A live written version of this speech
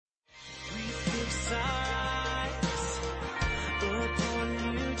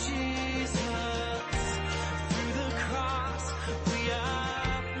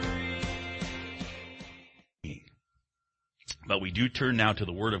But we do turn now to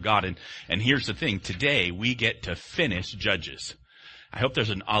the Word of God. And here's the thing. Today, we get to finish Judges. I hope there's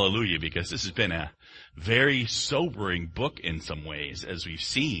an hallelujah, because this has been a very sobering book in some ways, as we've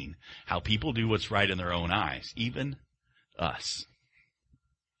seen how people do what's right in their own eyes, even us.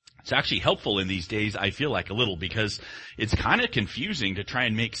 It's actually helpful in these days, I feel like, a little, because it's kind of confusing to try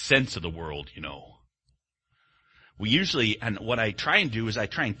and make sense of the world, you know. We usually, and what I try and do is I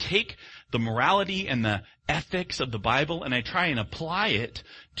try and take the morality and the ethics of the Bible and I try and apply it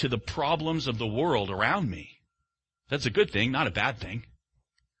to the problems of the world around me. That's a good thing, not a bad thing.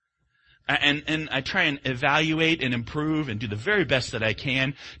 And I try and evaluate and improve and do the very best that I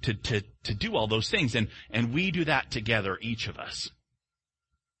can to do all those things. And we do that together, each of us.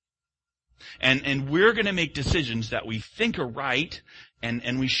 And we're going to make decisions that we think are right,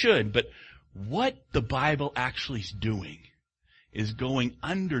 and we should, but what the Bible actually is doing is going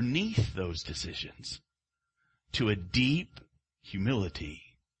underneath those decisions to a deep humility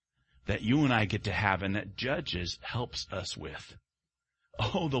that you and I get to have and that Judges helps us with.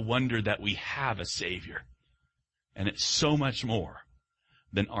 Oh, the wonder that we have a Savior. And it's so much more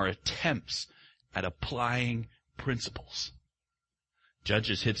than our attempts at applying principles.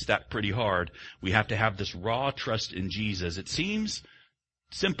 Judges hits that pretty hard. We have to have this raw trust in Jesus. It seems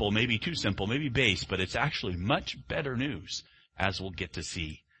simple, maybe too simple, maybe base, but it's actually much better news, as we'll get to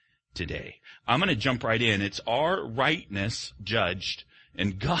see today. I'm going to jump right in. It's our rightness judged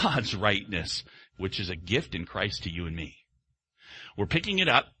and God's rightness, which is a gift in Christ to you and me. We're picking it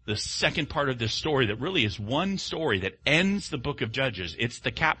up, the second part of this story that really is one story that ends the book of Judges. It's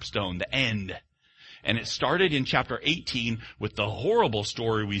the capstone, the end. And it started in chapter 18 with the horrible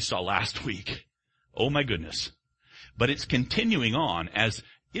story we saw last week. Oh my goodness. But it's continuing on as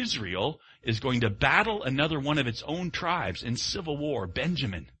Israel is going to battle another one of its own tribes in civil war,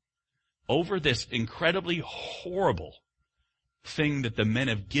 Benjamin, over this incredibly horrible thing that the men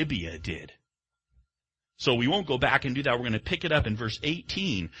of Gibeah did. So we won't go back and do that. We're going to pick it up in verse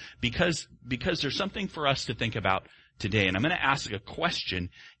 18 because there's something for us to think about today. And I'm going to ask a question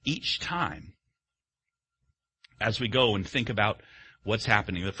each time as we go and think about what's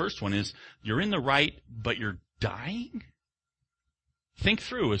happening. The first one is, you're in the right, but you're dying? Think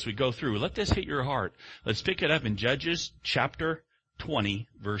through as we go through. Let this hit your heart. Let's pick it up in Judges chapter 20,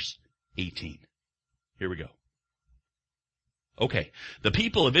 verse 18. Here we go. Okay. The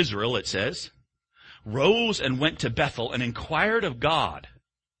people of Israel, it says, rose and went to Bethel and inquired of God,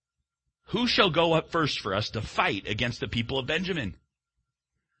 who shall go up first for us to fight against the people of Benjamin?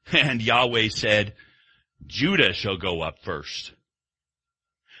 And Yahweh said, Judah shall go up first.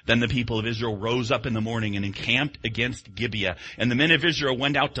 Then the people of Israel rose up in the morning and encamped against Gibeah. And the men of Israel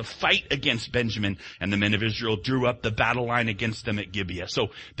went out to fight against Benjamin. And the men of Israel drew up the battle line against them at Gibeah. So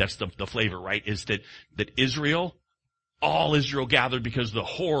that's the flavor, right? Is that Israel, all Israel gathered because of the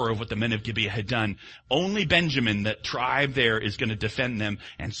horror of what the men of Gibeah had done. Only Benjamin, that tribe there, is going to defend them.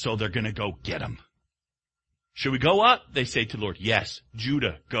 And so they're going to go get them. Should we go up? They say to the Lord, yes,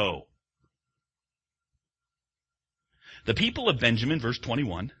 Judah, go. The people of Benjamin, verse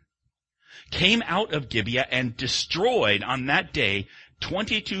 21, came out of Gibeah and destroyed on that day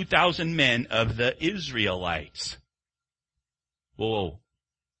 22,000 men of the Israelites. Whoa.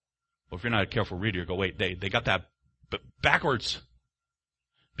 Well, if you're not a careful reader, you go, wait, they got that backwards.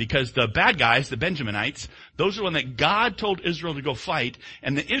 Because the bad guys, the Benjaminites, those are the one that God told Israel to go fight,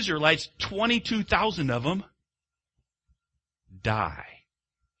 and the Israelites, 22,000 of them, die.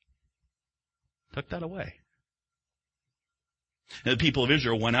 Tuck that away. And the people of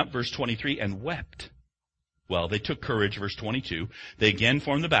Israel went up, verse 23, and wept. Well, they took courage, verse 22. They again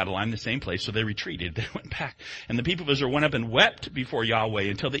formed the battle line in the same place, so they retreated. They went back. And the people of Israel went up and wept before Yahweh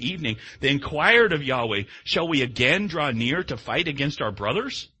until the evening. They inquired of Yahweh, shall we again draw near to fight against our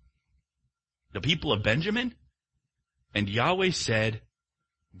brothers, the people of Benjamin? And Yahweh said,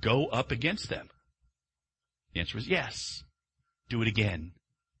 go up against them. The answer was yes. Do it again.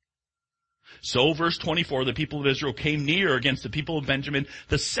 So, verse 24, the people of Israel came near against the people of Benjamin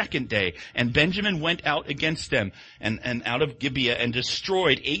the second day, and Benjamin went out against them and out of Gibeah and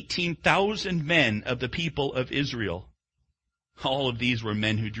destroyed 18,000 men of the people of Israel. All of these were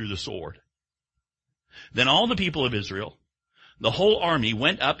men who drew the sword. Then all the people of Israel, the whole army,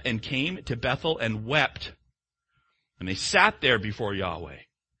 went up and came to Bethel and wept. And they sat there before Yahweh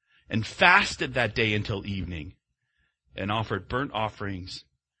and fasted that day until evening and offered burnt offerings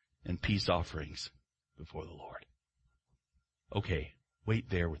and peace offerings before the Lord. Okay, wait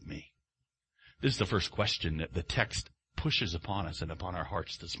there with me. This is the first question that the text pushes upon us and upon our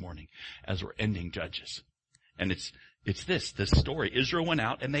hearts this morning as we're ending Judges. And It's this story. Israel went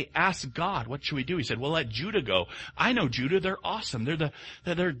out and they asked God, what should we do? He said, well, let Judah go. I know Judah. They're awesome.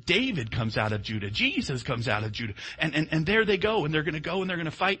 They're David comes out of Judah. Jesus comes out of Judah. And there they go. And they're going to go and they're going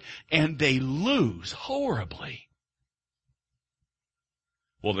to fight. And they lose horribly.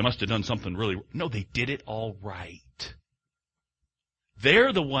 Well, they must have done something really. No, they did it all right.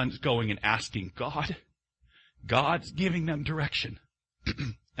 They're the ones going and asking God. God's giving them direction.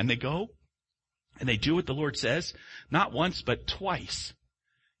 And they go. And they do what the Lord says, not once, but twice.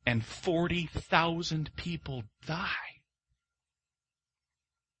 And 40,000 people die.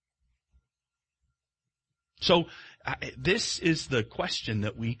 So this is the question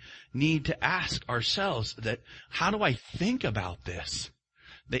that we need to ask ourselves, that how do I think about this?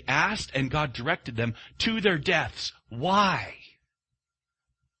 They asked and God directed them to their deaths. Why?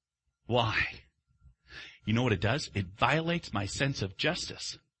 Why? You know what it does? It violates my sense of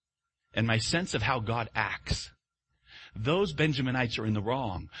justice. And my sense of how God acts. Those Benjaminites are in the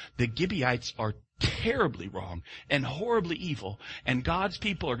wrong. The Gibeonites are terribly wrong and horribly evil. And God's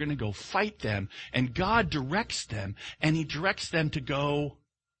people are going to go fight them. And God directs them. And He directs them to go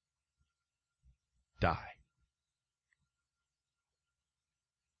die.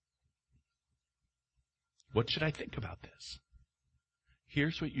 What should I think about this?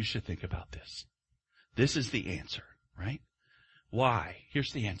 Here's what you should think about this. This is the answer, right? Why?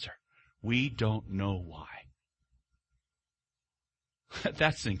 Here's the answer. We don't know why. Let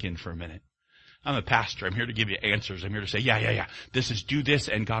that sink in for a minute. I'm a pastor. I'm here to give you answers. I'm here to say, yeah. Do this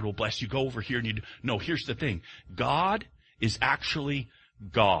and God will bless you. Go over here and you do. No, here's the thing. God is actually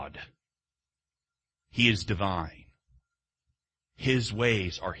God. He is divine. His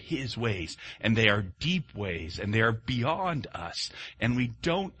ways are His ways, and they are deep ways, and they are beyond us, and we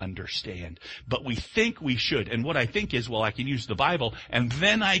don't understand, but we think we should. And what I think is, well, I can use the Bible, and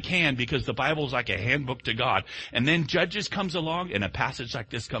then I can, because the Bible is like a handbook to God. And then Judges comes along, and a passage like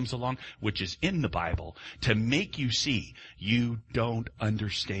this comes along, which is in the Bible, to make you see you don't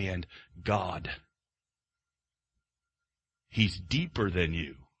understand God. He's deeper than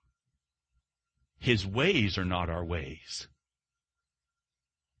you. His ways are not our ways.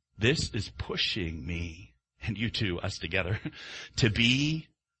 This is pushing me, and you too, us together, to be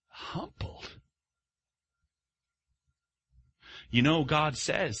humbled. You know, God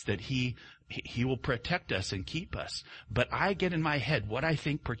says that He will protect us and keep us. But I get in my head what I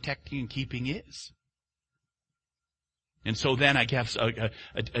think protecting and keeping is. And so then I guess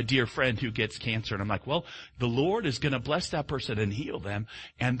a dear friend who gets cancer, and I'm like, well, the Lord is going to bless that person and heal them,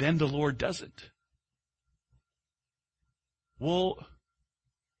 and then the Lord doesn't. Well,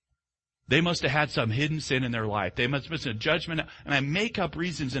 they must have had some hidden sin in their life. They must have been a judgment. And I make up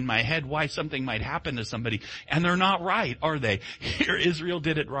reasons in my head why something might happen to somebody. And they're not right, are they? Here, Israel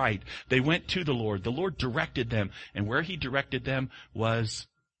did it right. They went to the Lord. The Lord directed them. And where He directed them was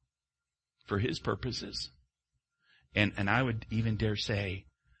for His purposes. And I would even dare say,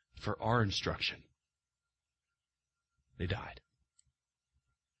 for our instruction. They died.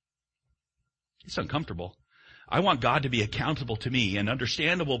 It's uncomfortable. I want God to be accountable to me and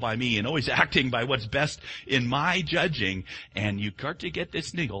understandable by me and always acting by what's best in my judging. And you got to get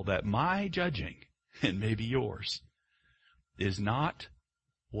this niggle that my judging, and maybe yours, is not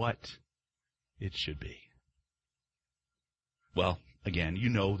what it should be. Well, again, you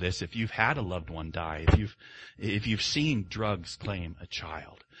know this. If you've had a loved one die, if you've seen drugs claim a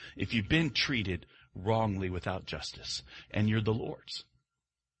child, if you've been treated wrongly without justice, and you're the Lord's,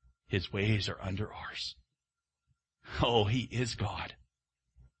 His ways are under ours. Oh, He is God.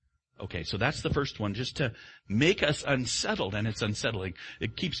 Okay, so that's the first one, just to make us unsettled, and it's unsettling.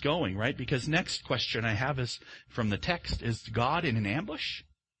 It keeps going, right? Because next question I have is from the text, is God in an ambush?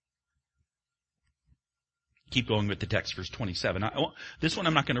 Keep going with the text, verse 27. This one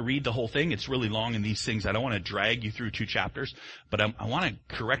I'm not going to read the whole thing. It's really long in these things. I don't want to drag you through 2 chapters, but I want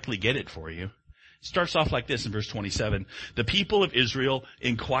to correctly get it for you. It starts off like this in verse 27. The people of Israel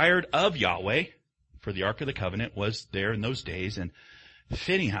inquired of Yahweh, for the Ark of the Covenant was there in those days, and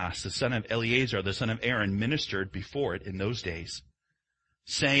Phinehas, the son of Eleazar, the son of Aaron, ministered before it in those days,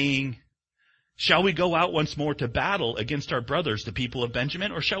 saying, shall we go out once more to battle against our brothers, the people of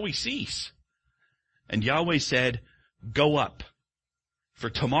Benjamin, or shall we cease? And Yahweh said, go up, for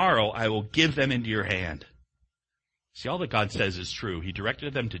tomorrow I will give them into your hand. See, all that God says is true. He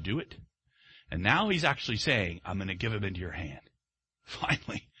directed them to do it, and now He's actually saying, I'm going to give them into your hand.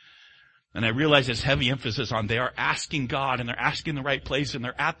 Finally. And I realize this heavy emphasis on they are asking God, and they're asking the right place, and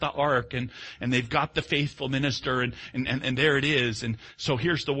they're at the ark, and they've got the faithful minister, and there it is. And so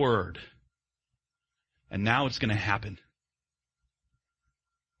here's the word. And now it's going to happen.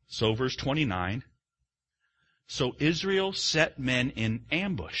 So verse 29, So Israel set men in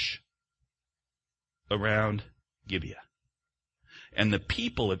ambush around Gibeah. And the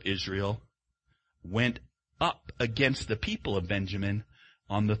people of Israel went up against the people of Benjamin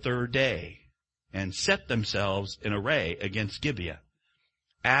on the third day and set themselves in array against Gibeah,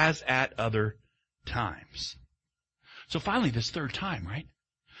 as at other times. So finally, this third time, right?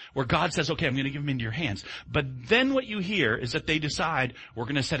 Where God says, okay, I'm going to give them into your hands. But then what you hear is that they decide, we're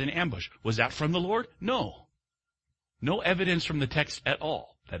going to set an ambush. Was that from the Lord? No. No evidence from the text at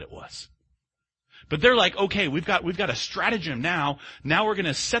all that it was. But they're like, okay, we've got a stratagem now. Now we're going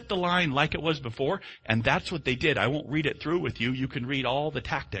to set the line like it was before. And that's what they did. I won't read it through with you. You can read all the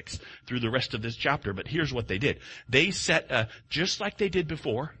tactics through the rest of this chapter. But here's what they did. They set, just like they did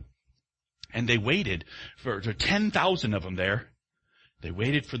before. And they waited for 10,000 of them there. They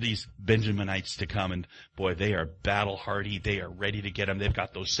waited for these Benjaminites to come. And boy, they are battle hardy. They are ready to get them. They've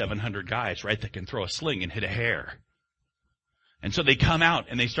got those 700 guys, right, that can throw a sling and hit a hare. And so they come out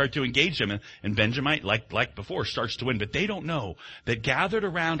and they start to engage them, and Benjamin, like before, starts to win. But they don't know that gathered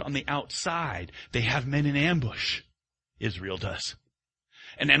around on the outside, they have men in ambush. Israel does.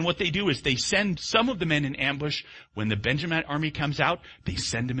 And then what they do is they send some of the men in ambush. When the Benjamin army comes out, they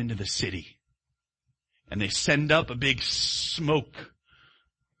send them into the city. And they send up a big smoke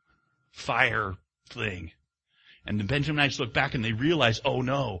fire thing. And the Benjaminites look back and they realize, oh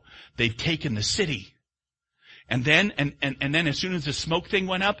no, they've taken the city. And then as soon as the smoke thing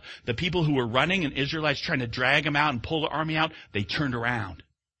went up, the people who were running and Israelites trying to drag them out and pull the army out, they turned around.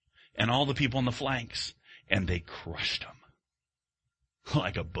 And all the people on the flanks, and they crushed them.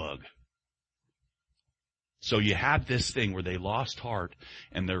 Like a bug. So you have this thing where they lost heart,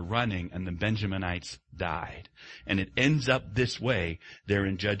 and they're running, and the Benjaminites died. And it ends up this way there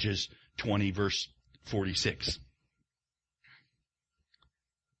in Judges 20 verse 46.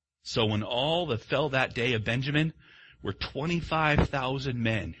 So when all that fell that day of Benjamin were 25,000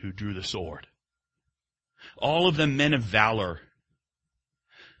 men who drew the sword. All of them men of valor.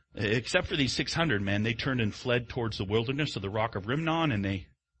 Except for these 600 men, they turned and fled towards the wilderness of the rock of Rimnon, and they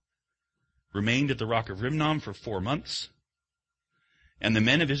remained at the rock of Rimnon for 4 months. And the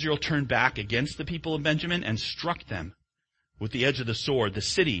men of Israel turned back against the people of Benjamin and struck them with the edge of the sword, the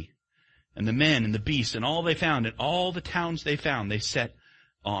city, and the men and the beasts, and all they found, and all the towns they found, they set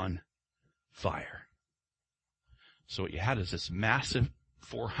on fire. So what you had is this massive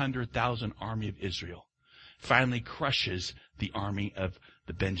 400,000 army of Israel finally crushes the army of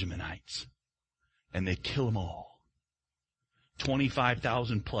the Benjaminites. And they kill them all.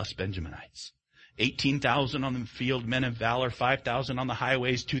 25,000 plus Benjaminites. 18,000 on the field, men of valor, 5,000 on the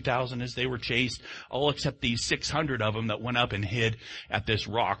highways, 2,000 as they were chased, all except these 600 of them that went up and hid at this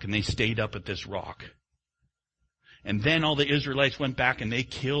rock, and they stayed up at this rock. And then all the Israelites went back and they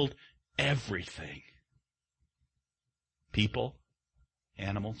killed everything. People,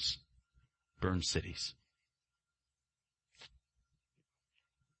 animals, burned cities.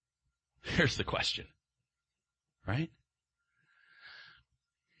 Here's the question, right?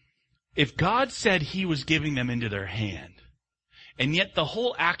 If God said he was giving them into their hand, and yet the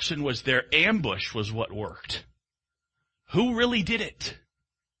whole action was their ambush was what worked, who really did it?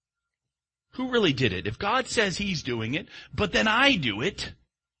 Who really did it? If God says he's doing it, but then I do it,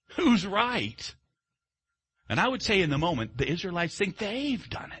 who's right? And I would say in the moment, the Israelites think they've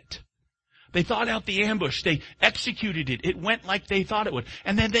done it. They thought out the ambush. They executed it. It went like they thought it would.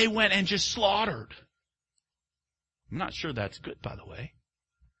 And then they went and just slaughtered. I'm not sure that's good, by the way.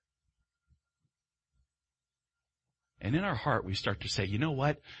 And in our heart, we start to say, you know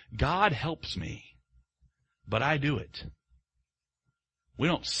what? God helps me, but I do it. We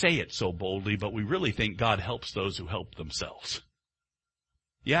don't say it so boldly, but we really think God helps those who help themselves.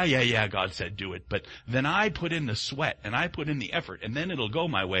 Yeah, God said do it, but then I put in the sweat and I put in the effort and then it'll go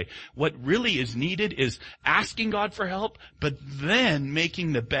my way. What really is needed is asking God for help, but then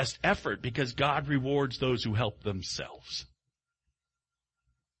making the best effort because God rewards those who help themselves.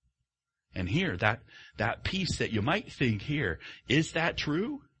 And here, that piece that you might think here, is that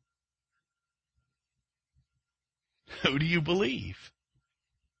true? Who do you believe?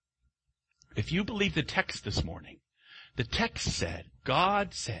 If you believe the text this morning, the text said,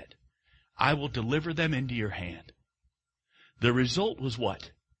 God said, I will deliver them into your hand. The result was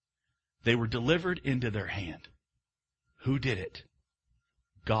what? They were delivered into their hand. Who did it?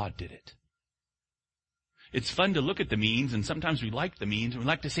 God did it. It's fun to look at the means, and sometimes we like the means, and we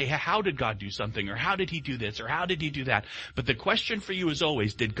like to say, hey, how did God do something, or how did he do this, or how did he do that? But the question for you is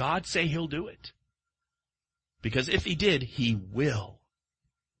always, did God say he'll do it? Because if he did, he will.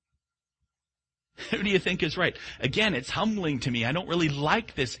 Who do you think is right? Again, it's humbling to me. I don't really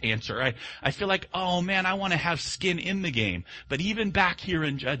like this answer. I feel like, oh man, I want to have skin in the game. But even back here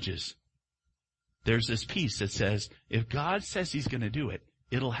in Judges, there's this piece that says, if God says he's going to do it,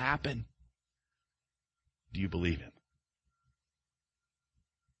 it'll happen. Do you believe him?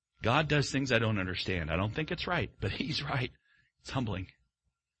 God does things I don't understand. I don't think it's right, but he's right. It's humbling.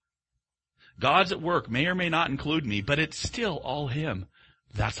 God's at work may or may not include me, but it's still all him.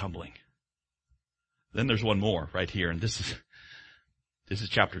 That's humbling. Then there's one more right here, and this is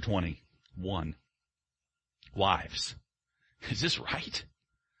chapter 21. Wives. Is this right?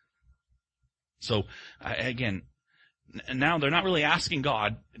 So, again, now they're not really asking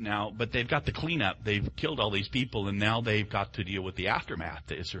God now, but they've got the cleanup. They've killed all these people, and now they've got to deal with the aftermath,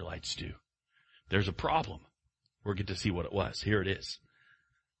 the Israelites do. There's a problem. We'll get to see what it was. Here it is.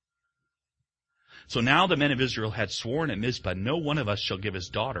 So now the men of Israel had sworn at Mizpah, no one of us shall give his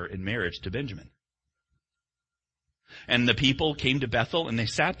daughter in marriage to Benjamin. And the people came to Bethel, and they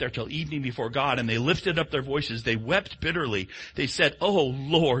sat there till evening before God, and they lifted up their voices. They wept bitterly. They said, "Oh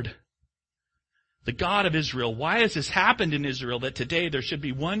Lord, the God of Israel, why has this happened in Israel that today there should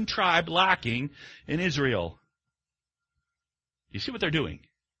be one tribe lacking in Israel?" You see what they're doing?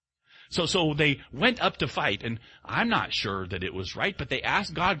 So they went up to fight, and I'm not sure that it was right, but they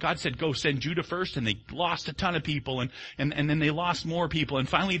asked God. God said, go send Judah first, and they lost a ton of people, and then they lost more people, and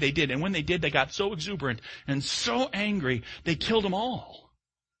finally they did. And when they did, they got so exuberant and so angry, they killed them all.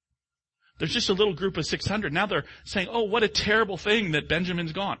 There's just a little group of 600. Now they're saying, oh, what a terrible thing that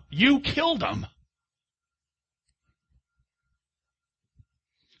Benjamin's gone. You killed him.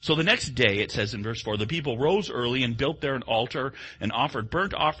 So the next day, it says in verse 4, the people rose early and built there an altar and offered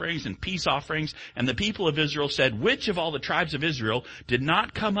burnt offerings and peace offerings. And the people of Israel said, which of all the tribes of Israel did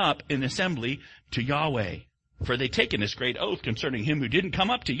not come up in assembly to Yahweh? For they taken this great oath concerning him who didn't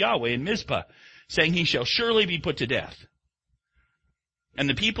come up to Yahweh in Mizpah, saying he shall surely be put to death. And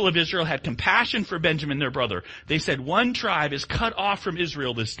the people of Israel had compassion for Benjamin their brother. They said, one tribe is cut off from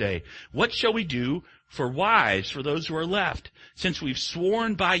Israel this day. What shall we do for wives for those who are left, since we've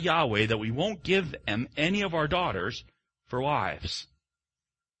sworn by Yahweh that we won't give them any of our daughters for wives?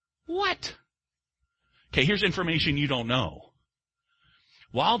 What? Okay, here's information you don't know.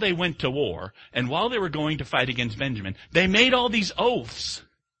 While they went to war, and while they were going to fight against Benjamin, they made all these oaths.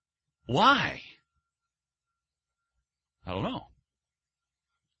 Why? I don't know.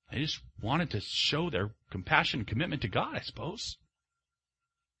 They just wanted to show their compassion and commitment to God, I suppose.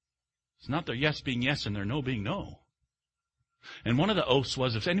 It's not their yes being yes and their no being no. And one of the oaths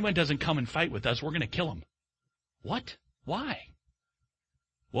was, if anyone doesn't come and fight with us, we're going to kill him. What? Why?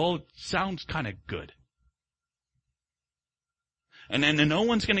 Well, it sounds kind of good. And then no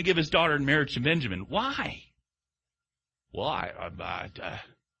one's going to give his daughter in marriage to Benjamin. Why? Well,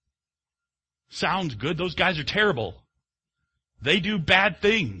 sounds good. Those guys are terrible. They do bad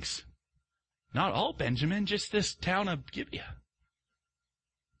things. Not all Benjamin, just this town of Gibeah.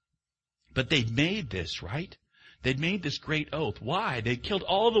 But they'd made this, right? They'd made this great oath. Why? They'd killed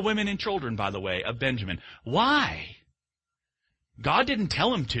all the women and children, by the way, of Benjamin. Why? God didn't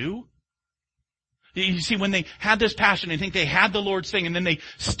tell them to. You see, when they had this passion, I think they had the Lord's thing, and then they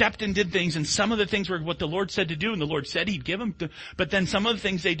stepped and did things, and some of the things were what the Lord said to do, and the Lord said he'd give them. But then some of the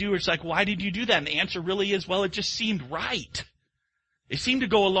things they do, it's like, why did you do that? And the answer really is, well, it just seemed right. It seemed to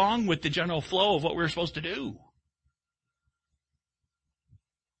go along with the general flow of what we were supposed to do.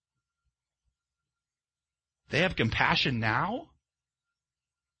 They have compassion now?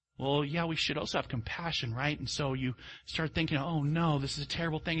 Well, yeah, we should also have compassion, right? And so you start thinking, oh no, this is a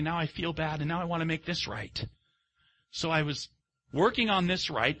terrible thing, and now I feel bad, and now I want to make this right. So I was working on this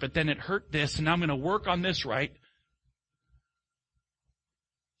right, but then it hurt this, and now I'm going to work on this right.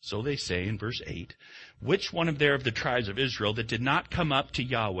 So they say in verse 8, which one of the tribes of Israel that did not come up to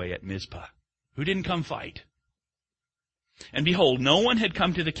Yahweh at Mizpah? Who didn't come fight? And behold, no one had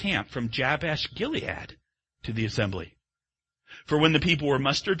come to the camp from Jabesh Gilead to the assembly. For when the people were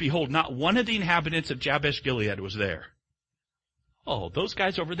mustered, behold, not one of the inhabitants of Jabesh Gilead was there. Oh, those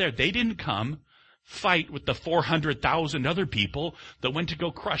guys over there, they didn't come fight with the 400,000 other people that went to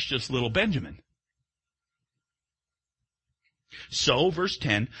go crush this little Benjamin. So, verse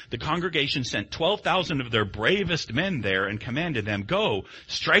 10, the congregation sent 12,000 of their bravest men there and commanded them, go,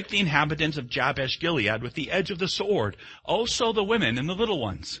 strike the inhabitants of Jabesh Gilead with the edge of the sword, also the women and the little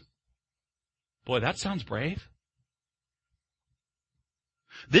ones. Boy, that sounds brave.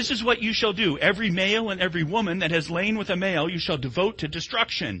 This is what you shall do. Every male and every woman that has lain with a male you shall devote to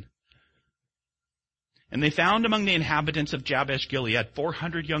destruction. And they found among the inhabitants of Jabesh Gilead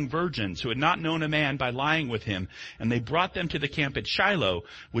 400 young virgins who had not known a man by lying with him. And they brought them to the camp at Shiloh,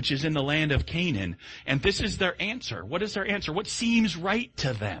 which is in the land of Canaan. And this is their answer. What is their answer? What seems right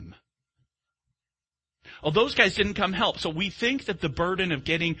to them? Oh, those guys didn't come help. So we think that the burden of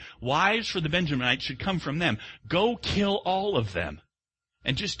getting wives for the Benjaminites should come from them. Go kill all of them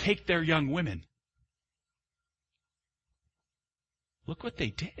and just take their young women. Look what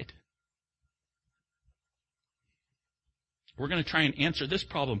they did. We're going to try and answer this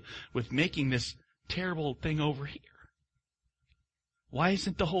problem with making this terrible thing over here. Why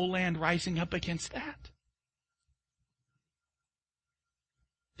isn't the whole land rising up against that?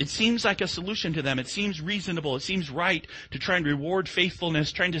 It seems like a solution to them. It seems reasonable. It seems right to try and reward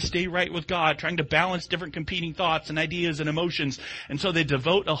faithfulness, trying to stay right with God, trying to balance different competing thoughts and ideas and emotions. And so they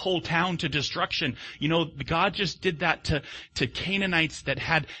devote a whole town to destruction. You know, God just did that to Canaanites that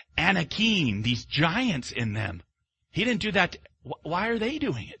had Anakim, these giants in them. He didn't do that. Why are they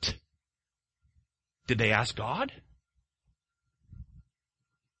doing it? Did they ask God?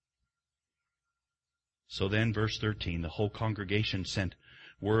 So then, verse 13, the whole congregation sent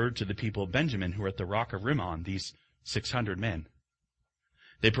word to the people of Benjamin who were at the rock of Rimmon, these 600 men.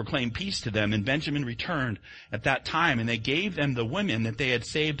 They proclaimed peace to them, and Benjamin returned at that time, and they gave them the women that they had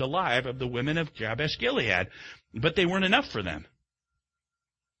saved alive of the women of Jabesh Gilead. But they weren't enough for them.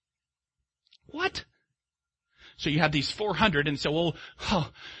 What? So you have these 400 and say, well,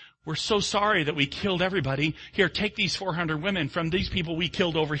 we're so sorry that we killed everybody. Here, take these 400 women from these people we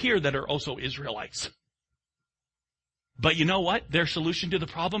killed over here that are also Israelites. But you know what? Their solution to the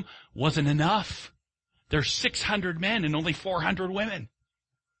problem wasn't enough. There's 600 men and only 400 women.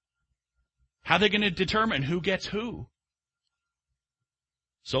 How are they going to determine who gets who?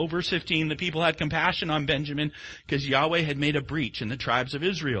 So verse 15, the people had compassion on Benjamin because Yahweh had made a breach in the tribes of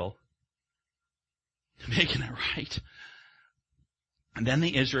Israel. Making it right. And then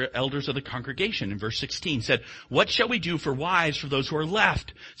the elders of the congregation in verse 16 said, what shall we do for wives for those who are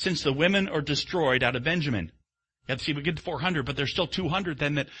left, since the women are destroyed out of Benjamin? You have to see, we get to 400, but there's still 200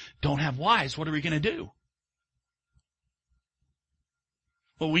 then that don't have wives. What are we going to do?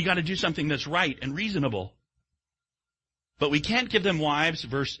 Well, we got to do something that's right and reasonable. But we can't give them wives,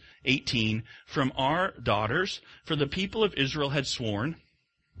 verse 18, from our daughters, for the people of Israel had sworn,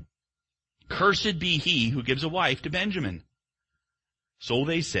 cursed be he who gives a wife to Benjamin. So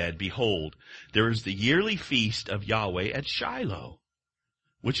they said, behold, there is the yearly feast of Yahweh at Shiloh,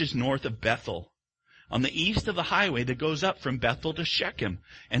 which is north of Bethel, on the east of the highway that goes up from Bethel to Shechem,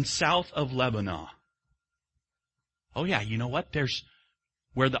 and south of Lebanon. Oh yeah, you know what? There's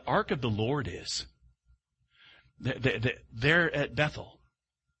where the ark of the Lord is. There at Bethel.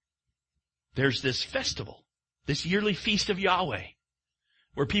 There's this festival, this yearly feast of Yahweh,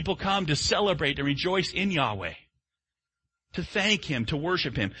 where people come to celebrate and rejoice in Yahweh, to thank Him, to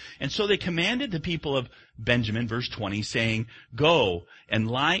worship Him. And so they commanded the people of Benjamin, verse 20, saying, go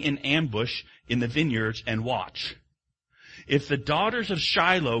and lie in ambush in the vineyards and watch. If the daughters of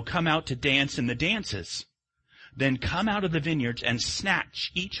Shiloh come out to dance in the dances, then come out of the vineyards and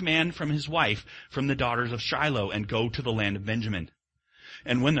snatch each man from his wife from the daughters of Shiloh and go to the land of Benjamin.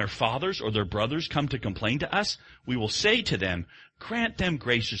 And when their fathers or their brothers come to complain to us, we will say to them, grant them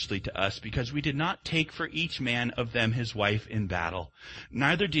graciously to us, because we did not take for each man of them his wife in battle.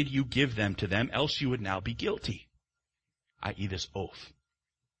 Neither did you give them to them, else you would now be guilty. I.e. this oath.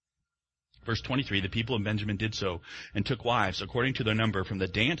 Verse 23, the people of Benjamin did so and took wives according to their number from the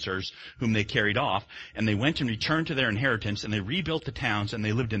dancers whom they carried off. And they went and returned to their inheritance, and they rebuilt the towns, and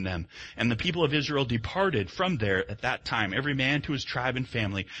they lived in them. And the people of Israel departed from there at that time, every man to his tribe and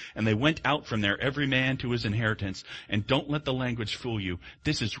family. And they went out from there, every man to his inheritance. And don't let the language fool you.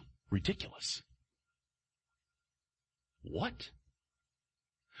 This is ridiculous. What?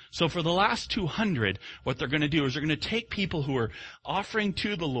 So for the last 200, what they're going to do is they're going to take people who are offering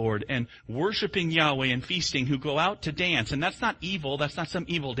to the Lord and worshiping Yahweh and feasting, who go out to dance. And that's not evil. That's not some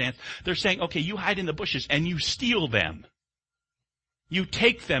evil dance. They're saying, okay, you hide in the bushes and you steal them. You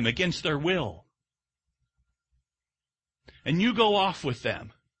take them against their will. And you go off with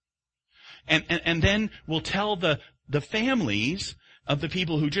them. And then we'll tell the families of the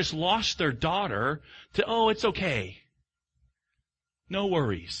people who just lost their daughter to, oh, it's okay. No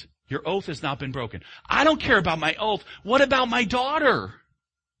worries. Your oath has not been broken. I don't care about my oath. What about my daughter?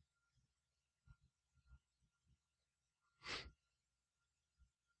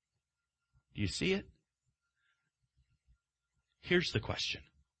 Do you see it? Here's the question.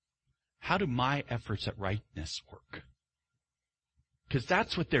 How do my efforts at rightness work? Because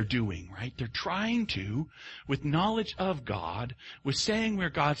that's what they're doing, right? They're trying to, with knowledge of God, with saying we're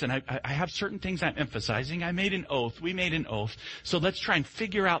God's, and I have certain things I'm emphasizing. I made an oath. We made an oath. So let's try and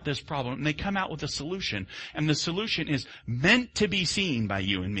figure out this problem. And they come out with a solution. And the solution is meant to be seen by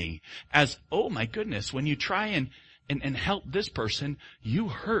you and me as, oh my goodness, when you try and help this person, you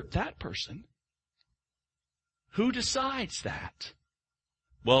hurt that person. Who decides that?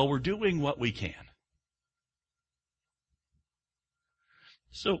 Well, we're doing what we can.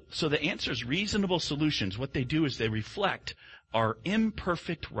 So the answer is reasonable solutions. What they do is they reflect our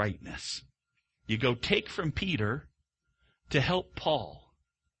imperfect rightness. You go take from Peter to help Paul.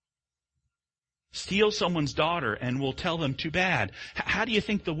 Steal someone's daughter and we'll tell them too bad. How do you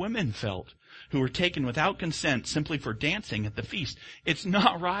think the women felt who were taken without consent simply for dancing at the feast? It's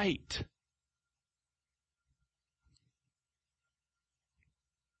not right.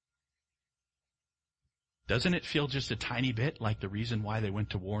 Doesn't it feel just a tiny bit like the reason why they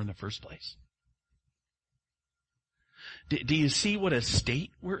went to war in the first place? Do you see what a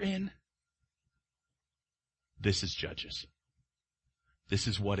state we're in? This is Judges. This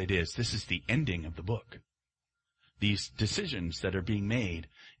is what it is. This is the ending of the book. These decisions that are being made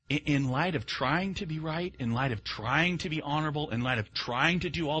in light of trying to be right, in light of trying to be honorable, in light of trying to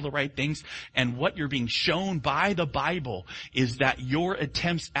do all the right things. And what you're being shown by the Bible is that your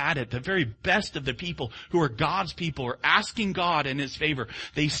attempts at it, the very best of the people who are God's people, are asking God in His favor.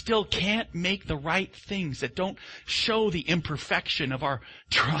 They still can't make the right things that don't show the imperfection of our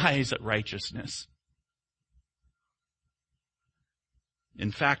tries at righteousness.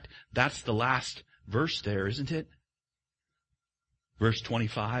 In fact, that's the last verse there, isn't it? Verse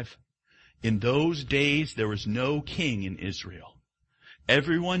 25, in those days there was no king in Israel.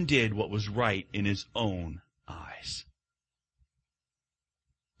 Everyone did what was right in his own eyes.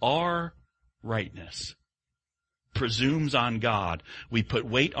 Our rightness presumes on God. We put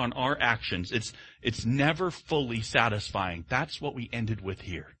weight on our actions. It's never fully satisfying. That's what we ended with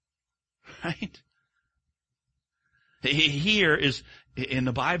here. Right? Here is, in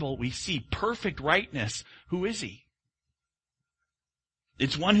the Bible, we see perfect rightness. Who is He?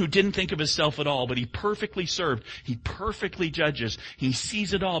 It's one who didn't think of himself at all, but he perfectly served. He perfectly judges. He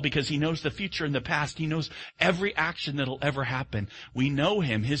sees it all because he knows the future and the past. He knows every action that'll ever happen. We know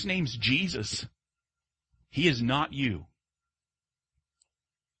Him. His name's Jesus. He is not you.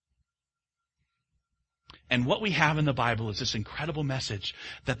 And what we have in the Bible is this incredible message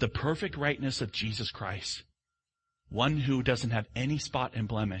that the perfect rightness of Jesus Christ, one who doesn't have any spot and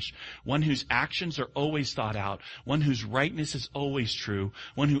blemish, one whose actions are always thought out, one whose rightness is always true,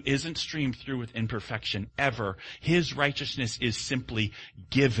 one who isn't streamed through with imperfection ever. His righteousness is simply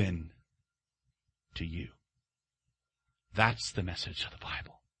given to you. That's the message of the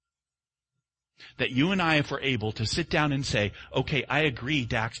Bible. That you and I, if we're able to sit down and say, okay, I agree,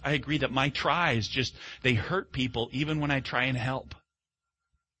 Dax, I agree that my tries they hurt people even when I try and help.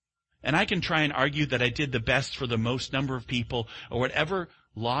 And I can try and argue that I did the best for the most number of people, or whatever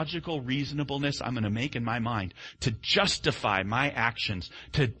logical reasonableness I'm going to make in my mind to justify my actions,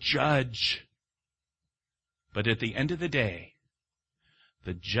 to judge. But at the end of the day,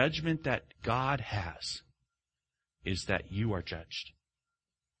 the judgment that God has is that you are judged.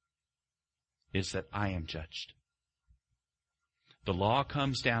 Is that I am judged. The law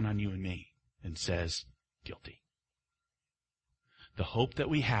comes down on you and me and says, guilty. The hope that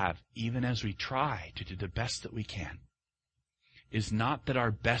we have, even as we try to do the best that we can, is not that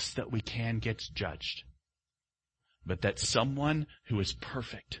our best that we can gets judged, but that someone who is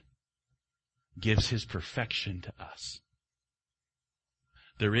perfect gives His perfection to us.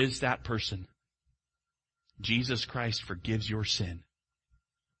 There is that person. Jesus Christ forgives your sin.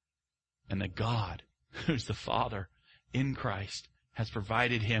 And the God, who's the Father in Christ, has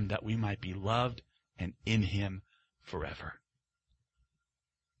provided Him that we might be loved and in Him forever.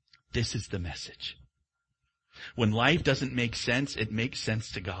 This is the message. When life doesn't make sense, it makes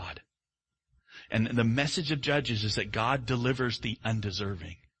sense to God. And the message of Judges is that God delivers the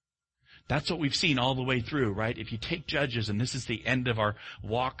undeserving. That's what we've seen all the way through, right? If you take Judges, and this is the end of our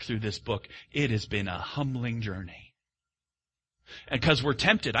walk through this book, it has been a humbling journey. And because we're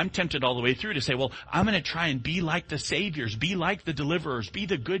tempted, I'm tempted all the way through to say, well, I'm going to try and be like the saviors, be like the deliverers, be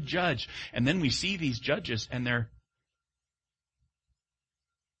the good judge. And then we see these judges, and they're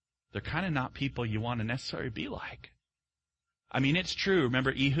kind of not people you want to necessarily be like. I mean, it's true.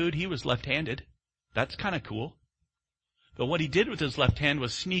 Remember Ehud? He was left-handed. That's kind of cool. But what he did with his left hand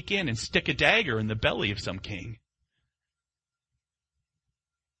was sneak in and stick a dagger in the belly of some king.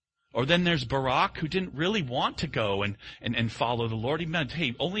 Or then there's Barak, who didn't really want to go and follow the Lord. He meant,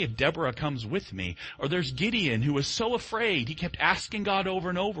 hey, only if Deborah comes with me. Or there's Gideon, who was so afraid, he kept asking God over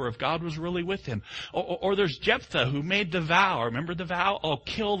and over if God was really with him. Or there's Jephthah, who made the vow. Remember the vow? I'll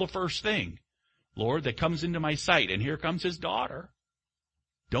kill the first thing, Lord, that comes into my sight. And here comes his daughter.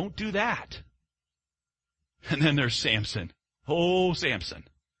 Don't do that. And then there's Samson. Oh, Samson.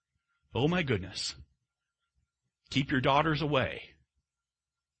 Oh, my goodness. Keep your daughters away.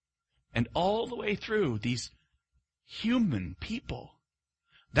 And all the way through, these human people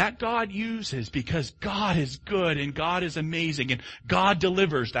that God uses because God is good and God is amazing and God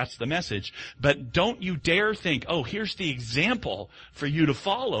delivers. That's the message. But don't you dare think, oh, here's the example for you to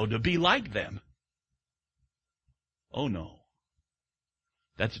follow, to be like them. Oh, no.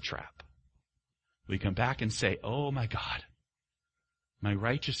 That's a trap. We come back and say, oh, my God, my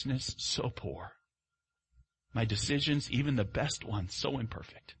righteousness so poor. My decisions, even the best ones, so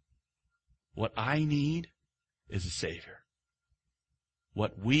imperfect. What I need is a Savior.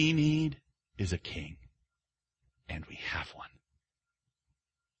 What we need is a King. And we have one.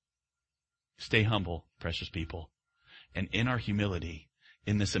 Stay humble, precious people. And in our humility,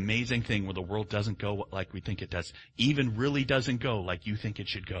 in this amazing thing where the world doesn't go like we think it does, even really doesn't go like you think it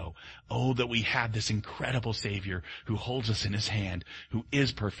should go. Oh, that we have this incredible Savior who holds us in his hand, who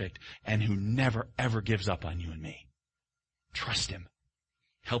is perfect, and who never ever gives up on you and me. Trust him.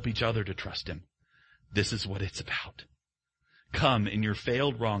 Help each other to trust him. This is what it's about. Come in your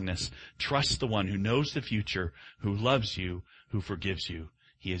failed wrongness. Trust the one who knows the future, who loves you, who forgives you.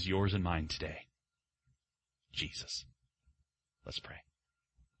 He is yours and mine today. Jesus. Let's pray.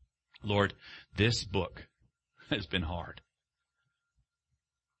 Lord, this book has been hard.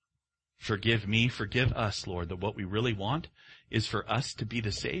 Forgive me, forgive us, Lord, that what we really want is for us to be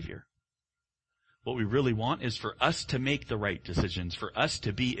the Savior. What we really want is for us to make the right decisions, for us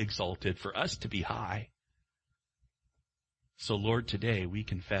to be exalted, for us to be high. So, Lord, today we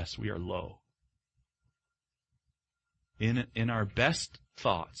confess we are low. In our best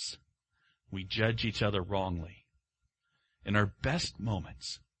thoughts, we judge each other wrongly. In our best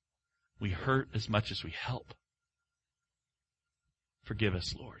moments, we hurt as much as we help. Forgive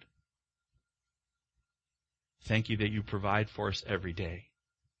us, Lord. Thank you that you provide for us every day.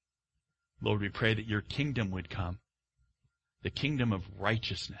 Lord, we pray that your kingdom would come, the kingdom of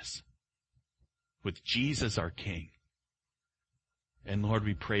righteousness, with Jesus our King. And Lord,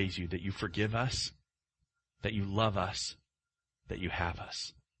 we praise you that you forgive us, that you love us, that you have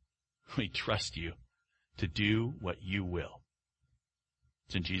us. We trust you to do what you will.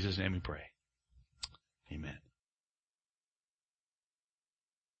 It's in Jesus' name we pray. Amen.